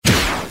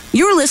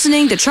You're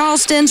listening to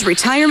Charleston's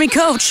retirement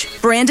coach,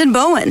 Brandon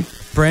Bowen.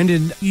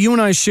 Brandon, you and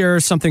I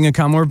share something in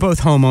common. We're both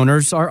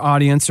homeowners. Our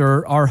audience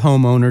are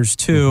homeowners,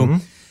 too. Mm-hmm.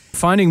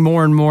 Finding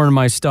more and more of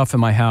my stuff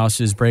in my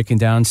house is breaking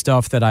down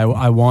stuff that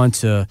I want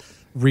to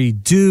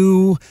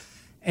redo.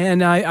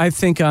 And I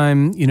think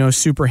I'm,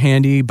 super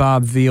handy,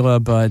 Bob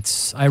Vila,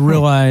 but I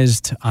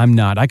realized I'm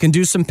not. I can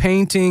do some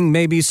painting,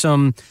 maybe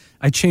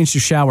I changed the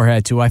shower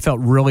head too. I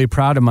felt really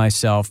proud of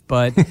myself,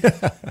 but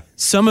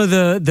some of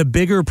the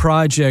bigger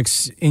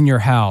projects in your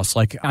house,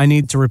 like I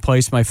need to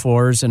replace my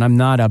floors, and I'm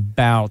not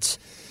about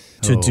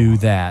to do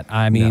that.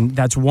 I mean,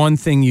 That's one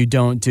thing you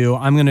don't do.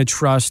 I'm going to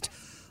trust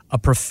a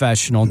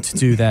professional to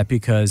do that,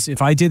 because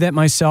if I did that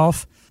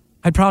myself,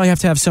 I'd probably have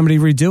to have somebody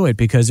redo it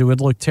because it would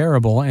look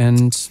terrible,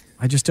 and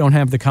I just don't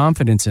have the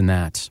confidence in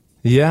that.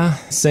 Yeah,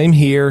 same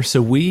here.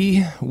 So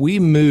we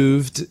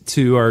moved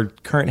to our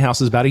current house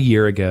about a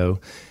year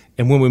ago.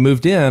 And when we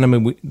moved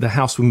in, the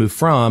house we moved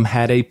from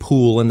had a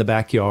pool in the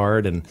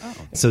backyard. And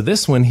so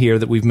this one here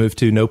that we've moved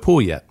to, no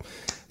pool yet.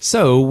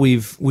 So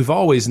we've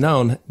always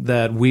known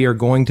that we are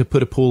going to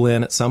put a pool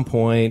in at some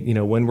point,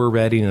 when we're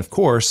ready. And of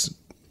course,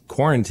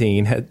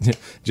 quarantine had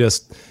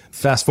just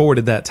fast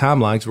forwarded that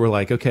timeline. because we're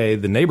like, okay,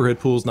 the neighborhood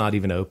pool's not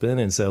even open.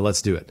 And so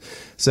let's do it.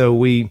 So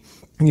we,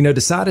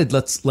 decided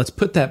let's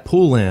put that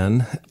pool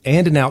in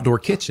and an outdoor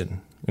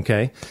kitchen.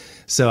 Okay.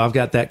 So I've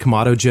got that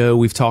Kamado Joe.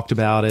 We've talked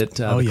about it,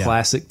 the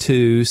Classic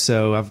 2.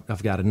 So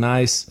I've got a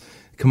nice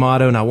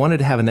Kamado, and I wanted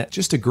to have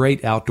just a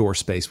great outdoor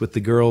space with the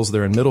girls.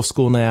 They're in middle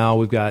school now.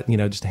 We've got,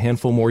 just a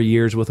handful more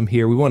years with them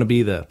here. We want to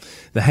be the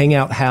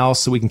hangout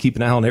house so we can keep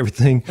an eye on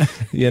everything,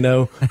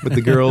 with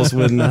the girls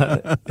when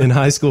in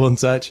high school and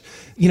such.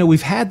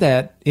 We've had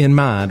that in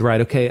mind, right?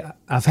 Okay,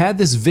 I've had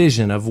this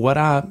vision of what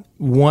I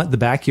want the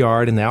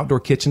backyard and the outdoor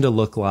kitchen to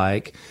look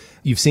like.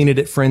 You've seen it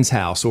at friend's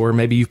house, or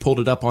maybe you've pulled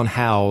it up on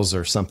Houzz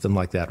or something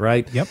like that,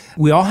 right? Yep.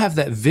 We all have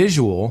that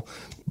visual,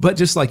 but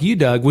just like you,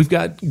 Doug, we've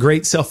got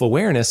great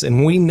self-awareness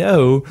and we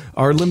know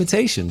our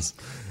limitations,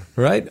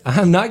 right?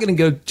 I'm not going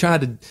to go try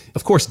to,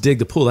 of course, dig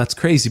the pool. That's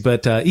crazy.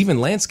 But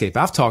even landscape,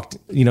 I've talked,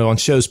 on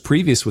shows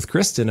previous with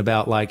Kristen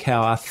about like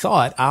how I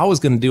thought I was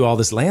going to do all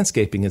this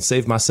landscaping and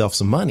save myself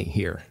some money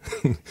here.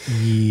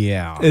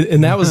 Yeah.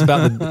 And that was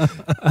about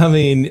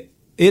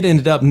it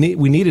ended up,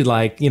 we needed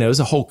it was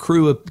a whole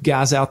crew of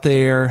guys out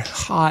there,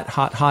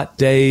 hot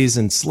days,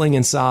 and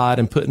slinging sod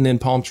and putting in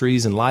palm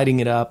trees and lighting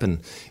it up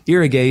and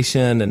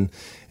irrigation.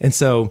 And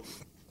so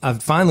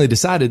I've finally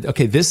decided,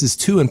 okay, this is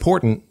too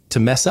important to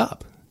mess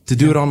up, to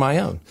do it on my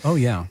own. Oh,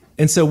 yeah.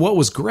 And so what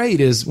was great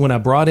is when I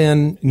brought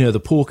in, the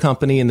pool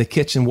company and the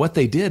kitchen, what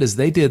they did is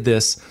they did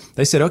this.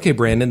 They said, okay,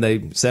 Brandon,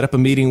 they set up a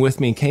meeting with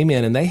me and came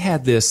in, and they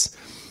had this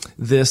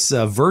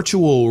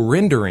virtual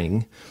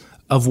rendering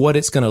of what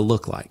it's going to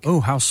look like.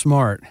 Oh, how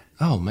smart.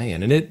 Oh,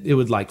 man. And it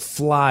would like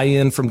fly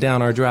in from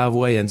down our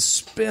driveway and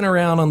spin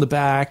around on the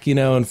back, and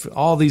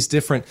all these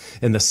different,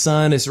 and the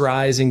sun is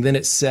rising, then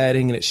it's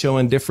setting, and it's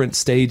showing different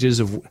stages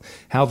of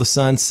how the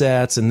sun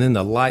sets, and then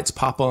the lights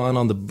pop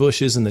on the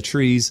bushes and the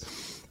trees.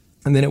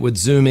 And then it would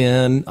zoom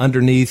in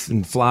underneath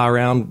and fly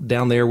around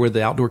down there where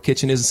the outdoor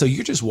kitchen is. And so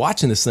you're just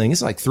watching this thing.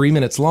 It's like 3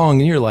 minutes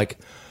long, and you're like,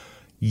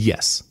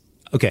 yes.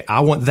 Okay, I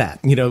want that.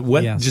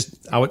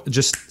 I would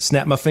just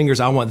snap my fingers.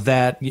 I want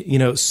that.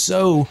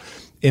 So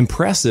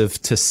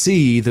impressive to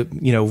see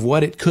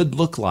what it could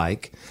look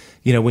like,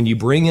 when you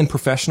bring in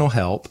professional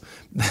help,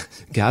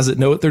 guys that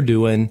know what they're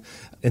doing,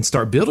 and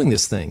start building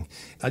this thing.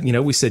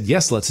 We said,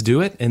 yes, let's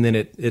do it. And then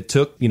it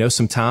took,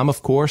 some time,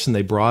 of course, and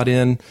they brought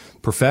in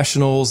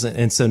professionals.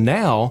 And so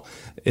now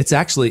it's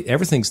actually,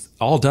 everything's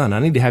all done. I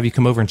need to have you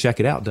come over and check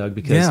it out, Doug,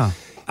 because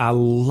I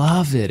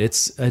love it.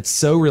 It's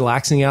so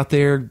relaxing out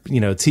there,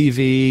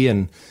 TV,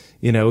 and,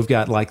 we've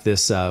got like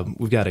this,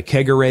 we've got a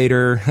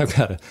kegerator, I've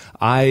got an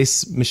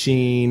ice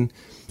machine,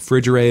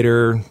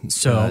 refrigerator,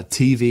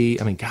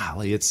 TV.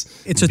 Golly,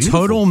 it's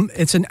beautiful.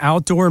 It's an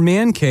outdoor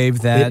man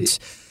cave that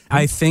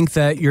I think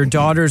that your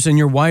daughters and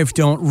your wife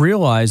don't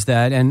realize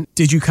that. And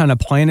did you kind of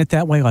plan it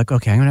that way? Like,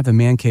 okay, I'm going to have a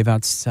man cave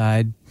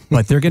outside,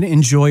 but they're going to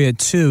enjoy it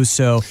too.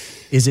 So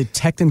is it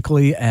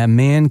technically a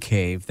man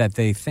cave that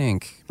they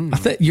think? I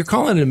think you're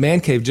calling it a man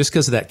cave just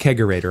because of that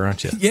kegerator,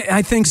 aren't you? Yeah,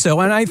 I think so.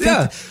 And I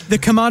think the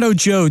Kamado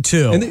Joe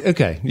too.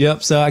 Okay.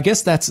 Yep. So I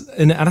guess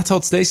and I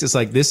told Stacey, it's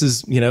like, this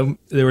is,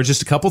 there were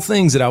just a couple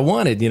things that I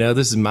wanted,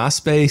 this is my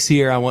space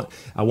here. I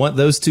want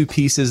those two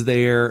pieces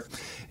there.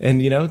 And,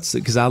 it's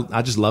because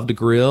I just love to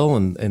grill,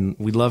 and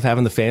we love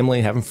having the family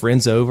and having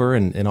friends over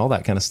and all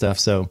that kind of stuff.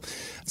 So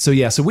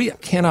we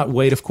cannot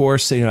wait, of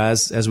course,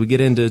 as we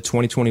get into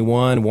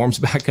 2021, warms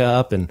back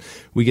up, and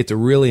we get to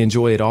really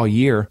enjoy it all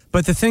year.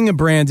 But the thing,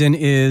 Brandon,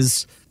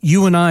 is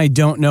you and I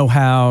don't know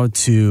how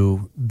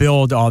to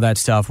build all that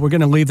stuff. We're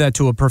going to leave that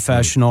to a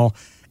professional.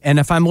 And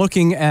if I'm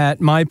looking at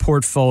my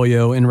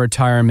portfolio in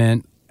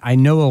retirement, I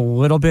know a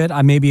little bit.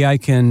 I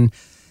can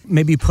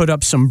put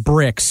up some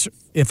bricks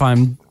if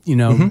I'm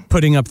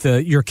putting up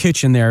your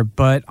kitchen there,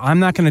 but I'm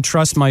not going to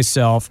trust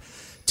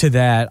myself to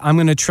that. I'm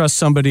going to trust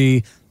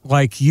somebody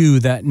like you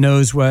that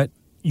knows what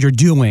you're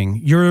doing.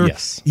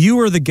 Yes. You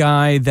are the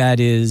guy that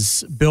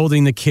is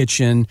building the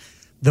kitchen,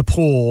 the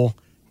pool,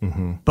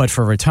 but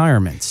for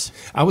retirements.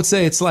 I would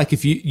say it's like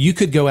if you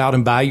could go out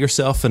and buy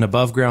yourself an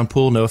above ground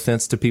pool. No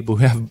offense to people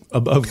who have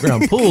above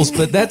ground pools,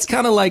 but that's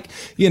kind of like,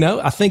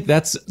 I think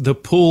that's the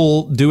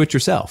pool do it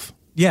yourself.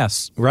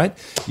 Yes. Right?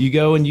 You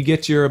go and you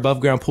get your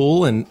above ground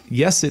pool, and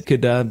yes, it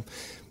could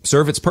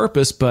serve its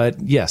purpose, but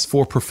yes,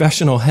 for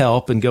professional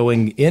help and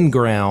going in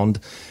ground.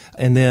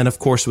 And then, of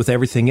course, with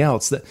everything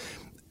else,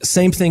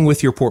 same thing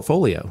with your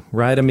portfolio,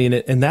 right? I mean,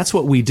 and that's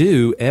what we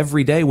do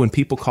every day when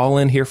people call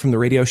in here from the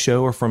radio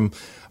show or from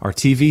our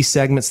TV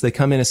segments. They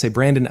come in and say,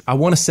 Brandon, I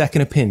want a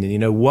second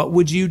opinion. What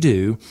would you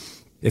do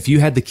if you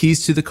had the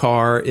keys to the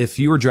car, if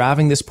you were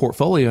driving this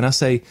portfolio? And I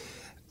say,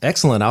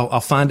 excellent. I'll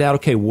find out,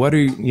 okay, what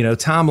are,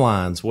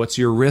 timelines? What's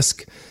your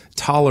risk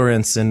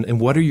tolerance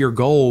and what are your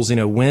goals?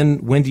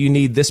 When do you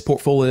need this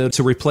portfolio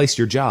to replace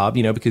your job?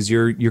 Because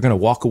you're going to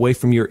walk away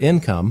from your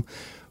income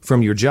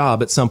from your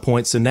job at some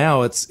point. So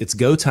now it's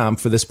go time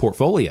for this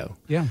portfolio.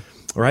 Yeah.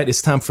 Right.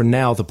 It's time for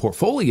now the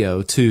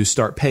portfolio to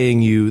start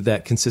paying you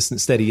that consistent,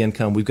 steady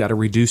income. We've got to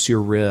reduce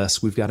your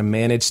risk. We've got to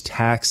manage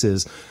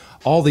taxes,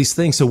 all these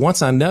things. So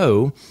once I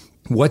know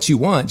what you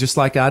want, just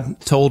like I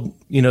told,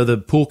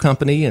 the pool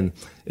company and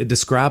it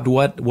described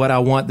what I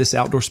want this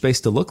outdoor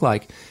space to look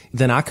like,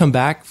 then I come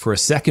back for a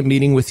second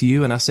meeting with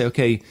you and I say,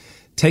 okay,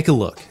 take a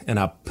look. And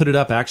I put it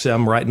up. Actually,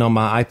 I'm writing on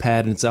my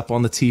iPad and it's up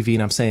on the TV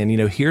and I'm saying,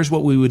 here's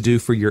what we would do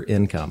for your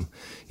income.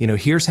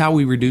 Here's how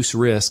we reduce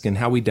risk and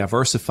how we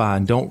diversify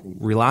and don't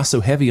rely so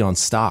heavy on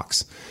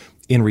stocks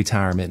in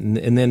retirement.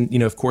 And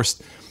then, of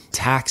course,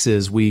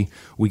 taxes, we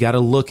got to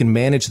look and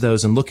manage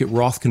those and look at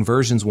Roth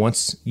conversions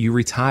once you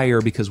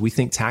retire because we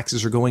think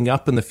taxes are going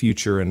up in the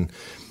future. And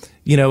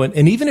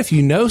even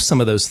if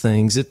some of those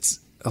things, it's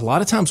a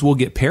lot of times we'll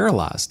get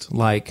paralyzed.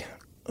 Like,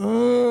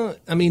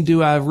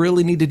 do I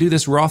really need to do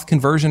this Roth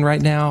conversion right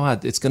now?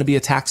 It's going to be a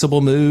taxable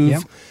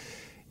move.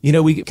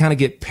 Yep. We kind of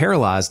get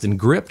paralyzed and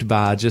gripped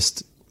by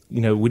just,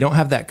 we don't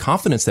have that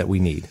confidence that we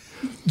need.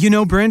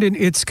 Brandon,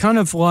 it's kind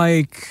of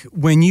like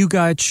when you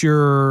got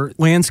your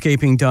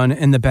landscaping done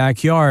in the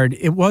backyard,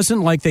 it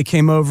wasn't like they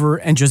came over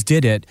and just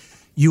did it.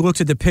 You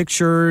looked at the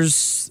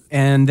pictures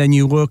and then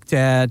you looked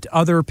at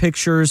other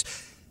pictures.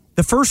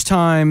 The first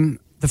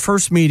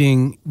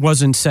meeting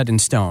wasn't set in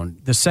stone.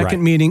 The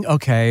second meeting,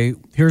 okay,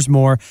 here's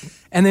more.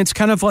 And it's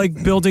kind of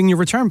like building your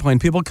retirement plan.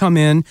 People come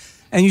in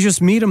and you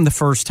just meet them the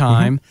first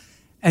time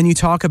and you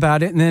talk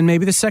about it. And then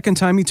maybe the second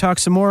time you talk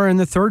some more. And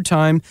the third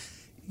time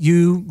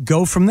you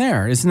go from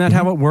there. Isn't that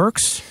how it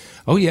works?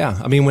 Oh, yeah.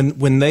 I mean,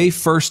 when they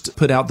first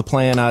put out the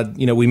plan,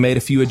 we made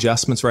a few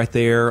adjustments right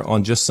there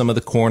on just some of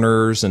the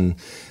corners and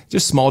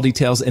just small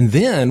details. And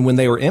then when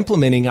they were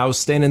implementing, I was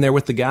standing there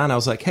with the guy and I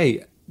was like,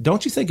 hey,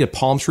 don't you think a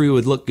palm tree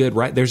would look good,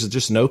 right? There's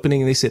just an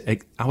opening. And they said, hey,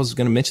 I was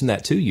going to mention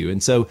that to you.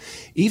 And so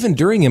even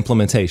during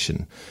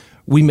implementation,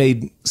 we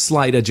made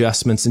slight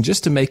adjustments and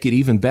just to make it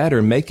even better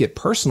and make it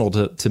personal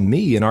to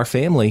me and our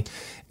family.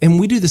 And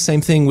we do the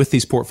same thing with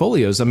these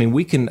portfolios. I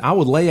mean, I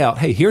would lay out,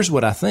 hey, here's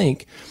what I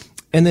think.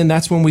 And then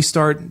that's when we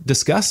start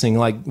discussing,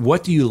 like,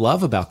 what do you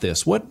love about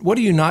this? What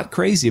are you not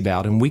crazy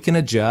about? And we can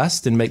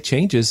adjust and make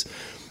changes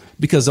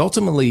because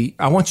ultimately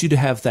I want you to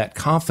have that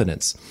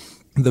confidence,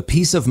 the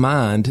peace of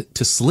mind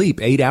to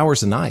sleep 8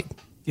 hours a night.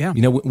 Yeah.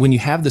 When you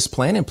have this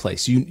plan in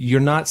place,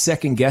 you're not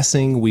second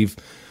guessing. We've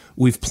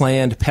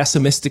planned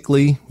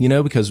pessimistically,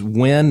 because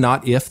when,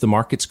 not if, the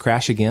markets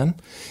crash again.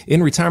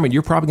 In retirement,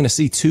 you're probably going to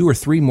see 2 or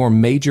 3 more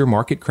major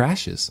market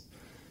crashes.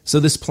 So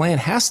this plan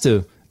has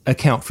to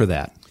account for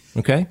that.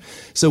 Okay.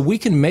 So we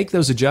can make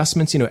those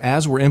adjustments,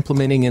 as we're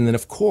implementing. And then,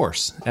 of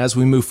course, as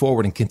we move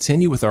forward and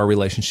continue with our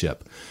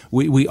relationship,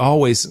 we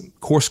always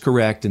course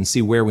correct and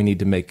see where we need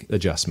to make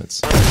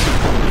adjustments.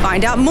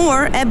 Find out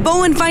more at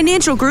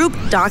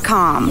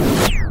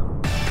BowenFinancialGroup.com.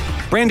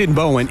 Brandon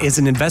Bowen is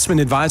an investment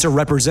advisor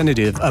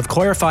representative of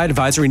Clarified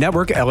Advisory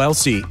Network,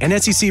 LLC, an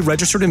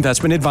SEC-registered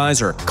investment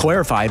advisor.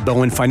 Clarified,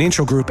 Bowen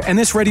Financial Group, and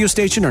this radio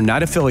station are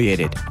not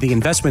affiliated. The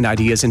investment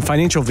ideas and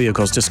financial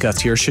vehicles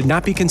discussed here should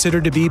not be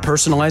considered to be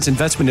personalized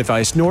investment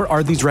advice, nor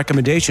are these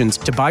recommendations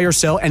to buy or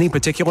sell any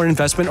particular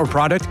investment or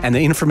product, and the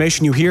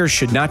information you hear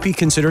should not be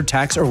considered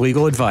tax or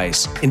legal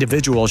advice.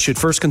 Individuals should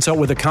first consult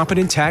with a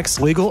competent tax,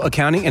 legal,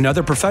 accounting, and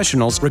other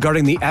professionals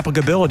regarding the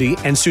applicability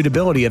and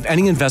suitability of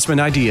any investment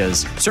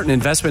ideas.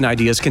 Certain investment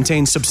ideas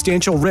contain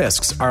substantial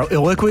risks, are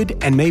illiquid,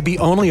 and may be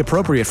only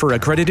appropriate for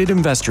accredited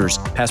investors.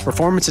 Past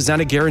performance is not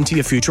a guarantee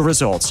of future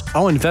results.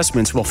 All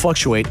investments will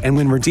fluctuate and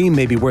when redeemed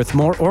may be worth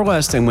more or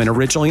less than when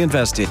originally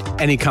invested.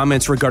 Any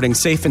comments regarding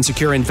safe and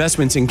secure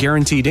investments and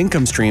guaranteed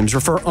income streams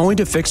refer only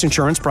to fixed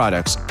insurance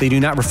products. They do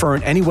not refer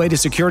in any way to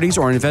securities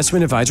or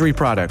investment advisory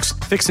products.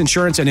 Fixed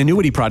insurance and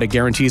annuity product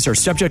guarantees are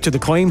subject to the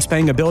claims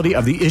paying ability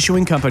of the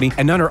issuing company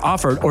and none are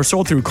offered or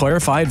sold through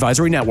Clarified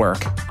Advisory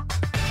Network.